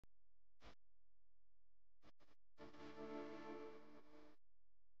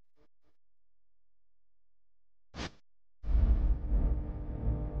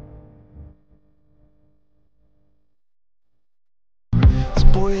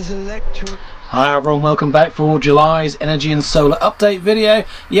is electric. Hi everyone, welcome back for July's energy and solar update video.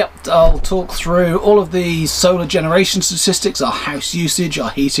 Yep, I'll talk through all of the solar generation statistics, our house usage, our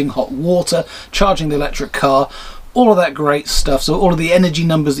heating, hot water, charging the electric car, all of that great stuff. So all of the energy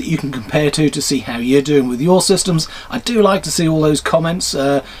numbers that you can compare to see how you're doing with your systems. I do like to see all those comments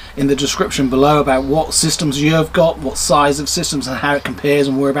in the description below about what systems you've got, what size of systems and how it compares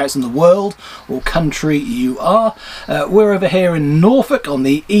and whereabouts in the world or country you are. We're over here in Norfolk on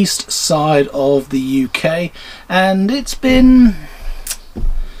the east side of the UK, and it's been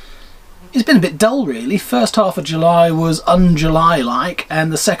a bit dull really. First half of July was un-July-like,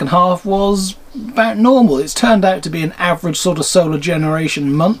 and the second half was about normal. It's turned out to be an average sort of solar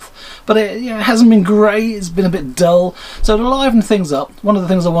generation month, but it hasn't been great. It's been a bit dull. So to liven things up, one of the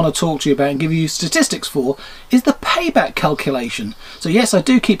things I want to talk to you about and give you statistics for is the payback calculation. So yes, I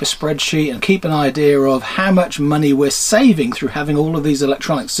do keep a spreadsheet and keep an idea of how much money we're saving through having all of these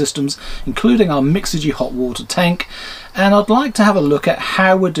electronic systems, including our Mixergy hot water tank, and I'd like to have a look at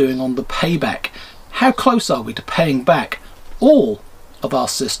how we're doing on the payback. How close are we to paying back all of our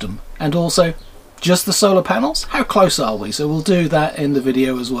system, and also just the solar panels? How close are we? So we'll do that in the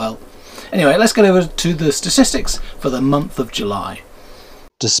video as well. Anyway, let's get over to the statistics for the month of July.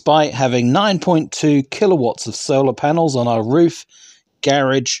 Despite having 9.2 kilowatts of solar panels on our roof,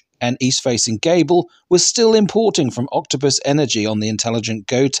 garage and east-facing gable, we're still importing from Octopus Energy on the Intelligent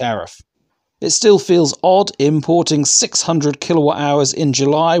Go tariff. It still feels odd importing 600 kilowatt hours in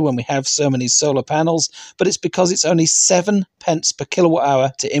July when we have so many solar panels, but it's because it's only 7 pence per kilowatt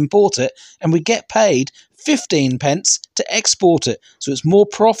hour to import it, and we get paid 15 pence to export it. So it's more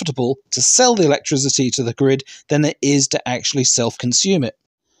profitable to sell the electricity to the grid than it is to actually self-consume it.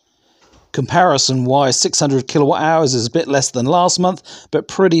 Comparison-wise, 600 kilowatt hours is a bit less than last month, but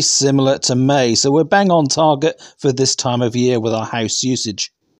pretty similar to May, so we're bang on target for this time of year with our house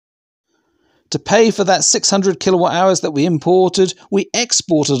usage. To pay for that 600 kilowatt hours that we imported, we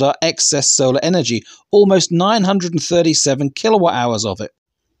exported our excess solar energy, almost 937 kilowatt hours of it.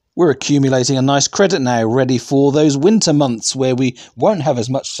 We're accumulating a nice credit now, ready for those winter months where we won't have as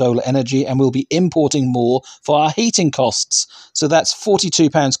much solar energy and we'll be importing more for our heating costs. So that's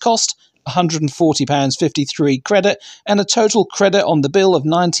 £42 cost, £140.53 credit, and a total credit on the bill of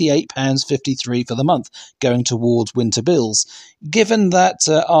 £98.53 for the month, going towards winter bills. Given that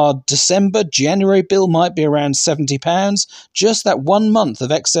our January bill might be around £70, just that 1 month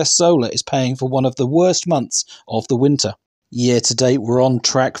of excess solar is paying for one of the worst months of the winter. Year to date, we're on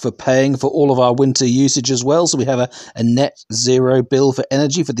track for paying for all of our winter usage as well, so we have a net zero bill for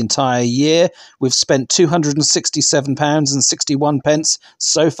energy for the entire year. We've spent £267.61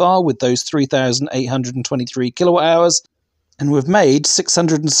 so far with those 3,823 kilowatt hours, and we've made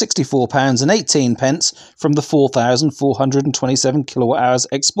 £664.18 from the 4,427 kilowatt hours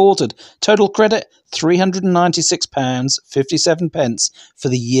exported. Total credit £396.57 for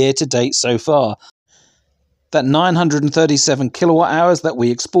the year to date so far. That 937 kilowatt hours that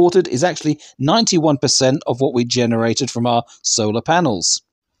we exported is actually 91% of what we generated from our solar panels.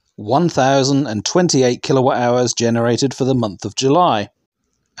 1,028 kilowatt hours generated for the month of July.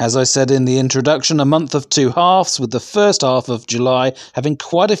 As I said in the introduction, a month of two halves, with the first half of July having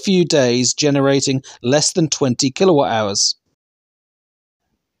quite a few days generating less than 20 kilowatt hours.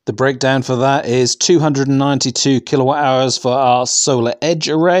 The breakdown for that is 292 kilowatt hours for our solar edge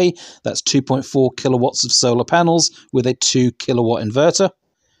array. That's 2.4 kilowatts of solar panels with a 2 kilowatt inverter.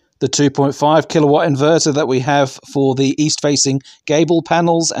 The 2.5 kilowatt inverter that we have for the east-facing gable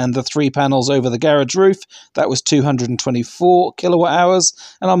panels and the 3 panels over the garage roof, that was 224 kilowatt hours.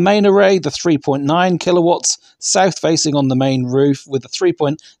 And our main array, the 3.9 kilowatts, south-facing on the main roof with the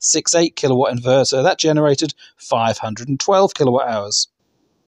 3.68 kilowatt inverter, that generated 512 kilowatt hours.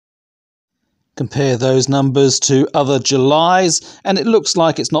 Compare those numbers to other Julys, and it looks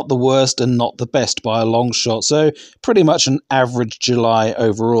like it's not the worst and not the best by a long shot, so pretty much an average July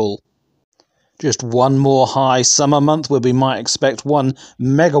overall. Just one more high summer month where we might expect 1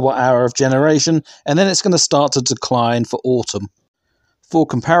 megawatt hour of generation, and then it's going to start to decline for autumn. For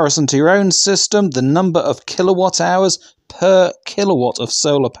comparison to your own system, the number of kilowatt hours per kilowatt of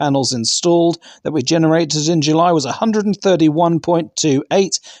solar panels installed that we generated in July was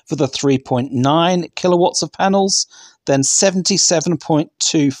 131.28 for the 3.9 kilowatts of panels, then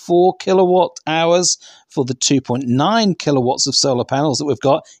 77.24 kilowatt hours for the 2.9 kilowatts of solar panels that we've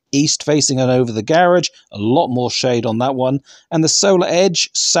got east facing and over the garage, a lot more shade on that one, and the solar edge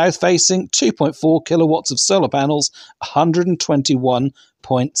south facing 2.4 kilowatts of solar panels,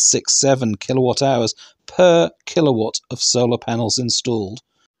 121.67 kilowatt hours per kilowatt of solar panels installed.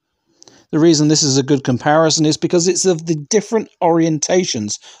 The reason this is a good comparison is because it's of the different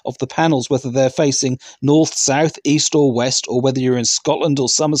orientations of the panels, whether they're facing north, south, east or west, or whether you're in Scotland or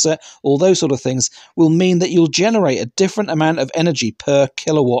Somerset, all those sort of things will mean that you'll generate a different amount of energy per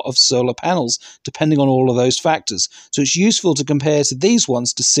kilowatt of solar panels, depending on all of those factors. So it's useful to compare to these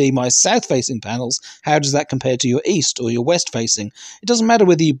ones to see my south-facing panels, how does that compare to your east or your west-facing? It doesn't matter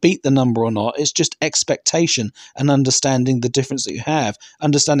whether you beat the number or not, it's just expectation and understanding the difference that you have,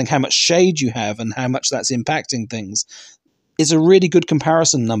 understanding how much shade you have and how much that's impacting things. It's a really good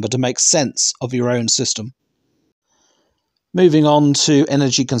comparison number to make sense of your own system. Moving on to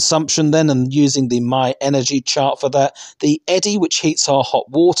energy consumption then, and using the My Energy chart for that, the eddy, which heats our hot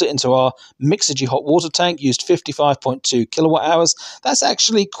water into our Mixergy hot water tank, used 55.2 kilowatt hours. That's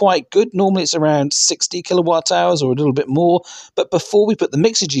actually quite good. Normally it's around 60 kilowatt hours or a little bit more, but before we put the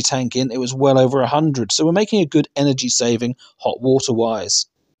Mixergy tank in, it was well over 100. So we're making a good energy saving hot water wise.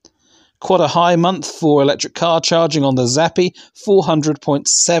 Quite a high month for electric car charging on the Zappi,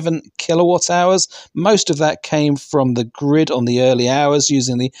 400.7 kilowatt hours. Most of that came from the grid on the early hours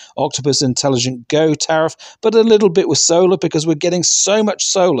using the Octopus Intelligent Go tariff, but a little bit with solar because we're getting so much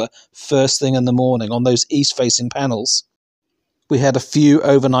solar first thing in the morning on those east-facing panels. We had a few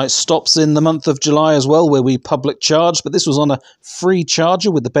overnight stops in the month of July as well where we public charged, but this was on a free charger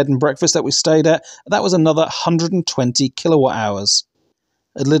with the bed and breakfast that we stayed at. That was another 120 kilowatt hours.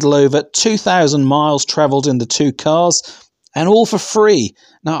 A little over 2,000 miles travelled in the two cars, and all for free.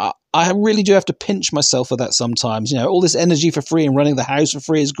 Now, I really do have to pinch myself for that sometimes. You know, all this energy for free and running the house for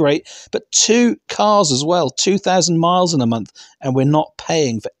free is great, but 2 cars as well, 2,000 miles in a month, and we're not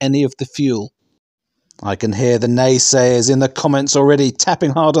paying for any of the fuel. I can hear the naysayers in the comments already tapping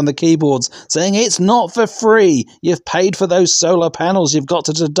hard on the keyboards, saying it's not for free. You've paid for those solar panels. You've got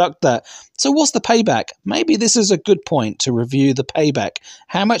to deduct that. So what's the payback? Maybe this is a good point to review the payback.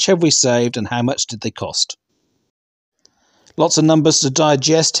 How much have we saved and how much did they cost? Lots of numbers to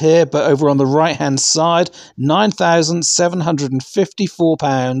digest here, but over on the right-hand side,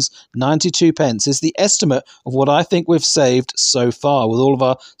 £9,754.92 is the estimate of what I think we've saved so far with all of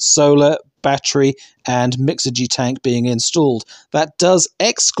our solar, battery and Mixergy tank being installed. That does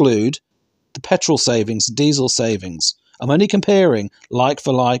exclude the petrol savings, diesel savings. I'm only comparing like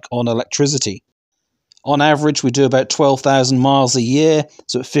for like on electricity. On average, we do about 12,000 miles a year,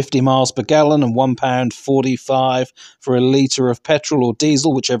 so at 50 miles per gallon and £1.45 for a litre of petrol or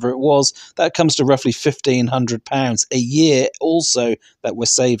diesel, whichever it was, that comes to roughly £1,500 a year also that we're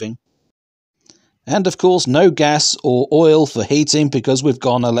saving. And of course, no gas or oil for heating because we've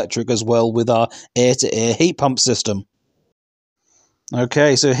gone electric as well with our air-to-air heat pump system.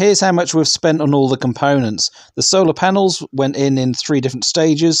 Okay, so here's how much we've spent on all the components. The solar panels went in 3 different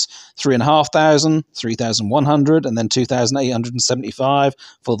stages, 3,500, 3,100, and then 2,875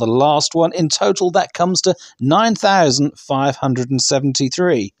 for the last one. In total, that comes to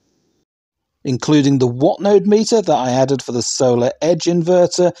 9,573. Including the watt node meter that I added for the solar edge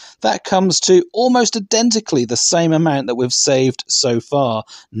inverter, that comes to almost identically the same amount that we've saved so far,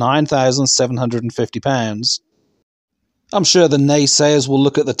 £9,750. I'm sure the naysayers will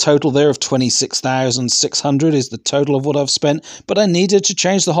look at the total there of 26,600 is the total of what I've spent, but I needed to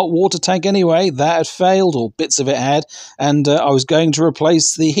change the hot water tank anyway. That had failed, or bits of it had, and I was going to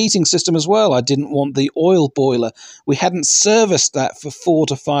replace the heating system as well. I didn't want the oil boiler. We hadn't serviced that for 4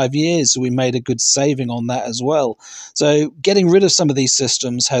 to 5 years, so we made a good saving on that as well. So getting rid of some of these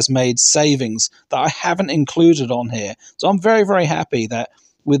systems has made savings that I haven't included on here. So I'm very, very happy that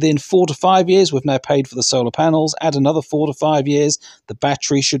within 4 to 5 years, we've now paid for the solar panels. Add another 4 to 5 years, the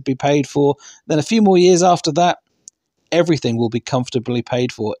battery should be paid for. Then a few more years after that, everything will be comfortably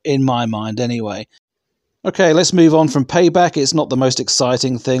paid for, in my mind anyway. Okay, let's move on from payback. It's not the most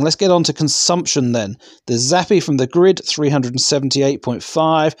exciting thing. Let's get on to consumption then. The Zappi from the grid,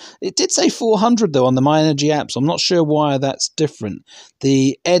 378.5. It did say 400 though on the My Energy app, so I'm not sure why that's different.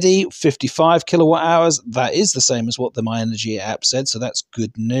 The eddy, 55 kilowatt hours. That is the same as what the My Energy app said, so that's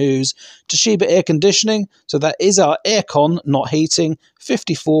good news. Toshiba air conditioning, so that is our aircon, not heating,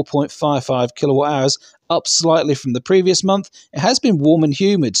 54.55 kilowatt hours. Up slightly from the previous month. It has been warm and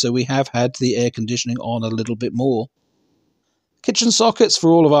humid, so we have had the air conditioning on a little bit more. Kitchen sockets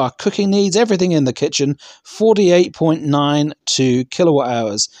for all of our cooking needs, everything in the kitchen, 48.92 kilowatt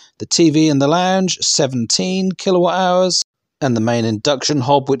hours. The TV in the lounge, 17 kilowatt hours. And the main induction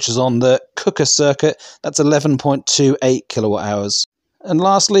hob, which is on the cooker circuit, that's 11.28 kilowatt hours. And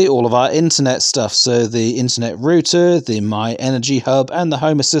lastly, all of our internet stuff, so the internet router, the My Energy hub, and the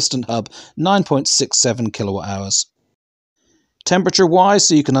Home Assistant hub, 9.67 kilowatt hours. Temperature-wise,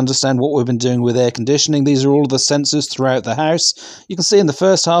 so you can understand what we've been doing with air conditioning, these are all of the sensors throughout the house. You can see in the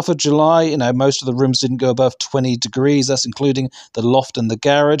first half of July, most of the rooms didn't go above 20 degrees. That's including the loft and the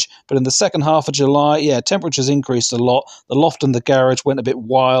garage. But in the second half of July, temperatures increased a lot. The loft and the garage went a bit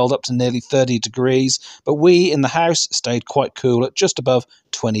wild, up to nearly 30 degrees. But we in the house stayed quite cool at just above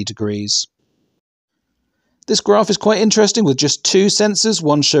 20 degrees. This graph is quite interesting with just two sensors,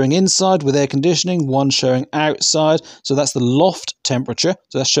 one showing inside with air conditioning, one showing outside. So that's the loft temperature.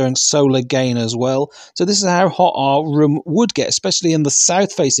 So that's showing solar gain as well. So this is how hot our room would get, especially in the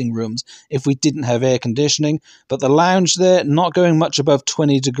south-facing rooms if we didn't have air conditioning. But the lounge there, not going much above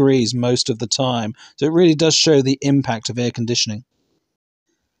 20 degrees most of the time. So it really does show the impact of air conditioning.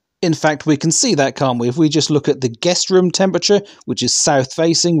 In fact, we can see that, can't we? If we just look at the guest room temperature, which is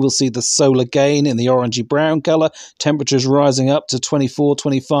south-facing, we'll see the solar gain in the orangey-brown colour, temperatures rising up to 24,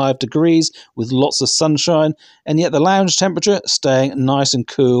 25 degrees with lots of sunshine, and yet the lounge temperature staying nice and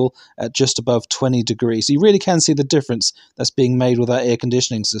cool at just above 20 degrees. So you really can see the difference that's being made with our air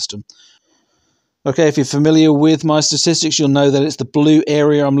conditioning system. Okay, if you're familiar with my statistics, you'll know that it's the blue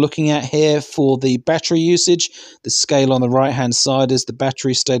area I'm looking at here for the battery usage. The scale on the right-hand side is the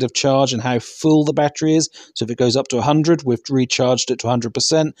battery state of charge and how full the battery is. So if it goes up to 100, we've recharged it to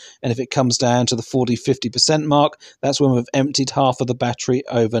 100%. And if it comes down to the 40-50% mark, that's when we've emptied half of the battery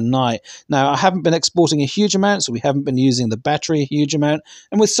overnight. Now, I haven't been exporting a huge amount, so we haven't been using the battery a huge amount.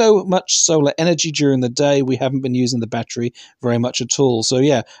 And with so much solar energy during the day, we haven't been using the battery very much at all. So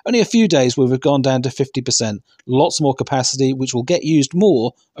yeah, only a few days where we've gone down to 50%. Lots more capacity, which will get used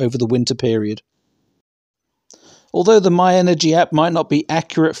more over the winter period. Although the My Energy app might not be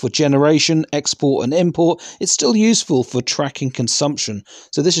accurate for generation, export and import, it's still useful for tracking consumption.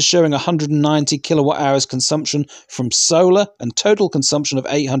 So this is showing 190 kilowatt hours consumption from solar and total consumption of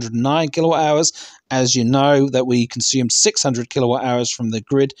 809 kilowatt hours. As you know, that we consumed 600 kilowatt hours from the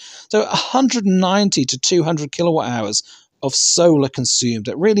grid. So 190 to 200 kilowatt hours of solar consumed.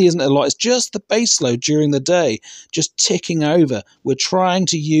 That really isn't a lot. It's just the base load during the day, just ticking over. We're trying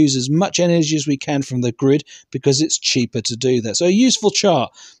to use as much energy as we can from the grid because it's cheaper to do that. So a useful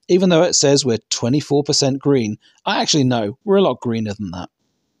chart, even though it says we're 24% green. I actually know we're a lot greener than that.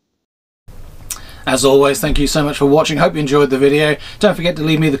 As always, thank you so much for watching. Hope you enjoyed the video. Don't forget to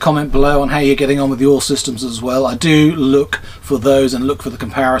leave me the comment below on how you're getting on with your systems as well. I do look for those and look for the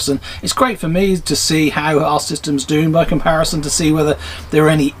comparison. It's great for me to see how our system's doing by comparison, to see whether there are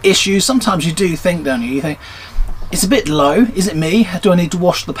any issues. Sometimes you do think, don't you? You think, it's a bit low. Is it me? Do I need to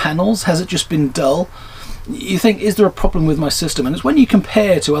wash the panels? Has it just been dull? You think, is there a problem with my system? And it's when you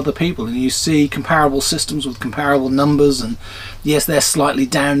compare to other people and you see comparable systems with comparable numbers, and yes, they're slightly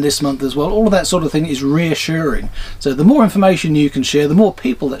down this month as well, all of that sort of thing is reassuring. So the more information you can share, the more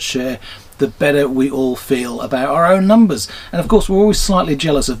people that share, the better we all feel about our own numbers. And of course, we're always slightly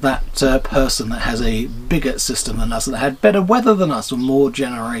jealous of that person that has a bigger system than us, that had better weather than us, or more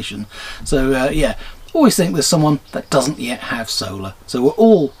generation. So yeah, always think there's someone that doesn't yet have solar. So we're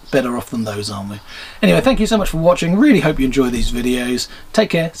all better off than those, aren't we? Anyway, thank you so much for watching. Really hope you enjoy these videos. Take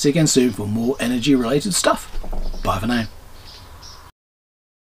care. See you again soon for more energy related stuff. Bye for now.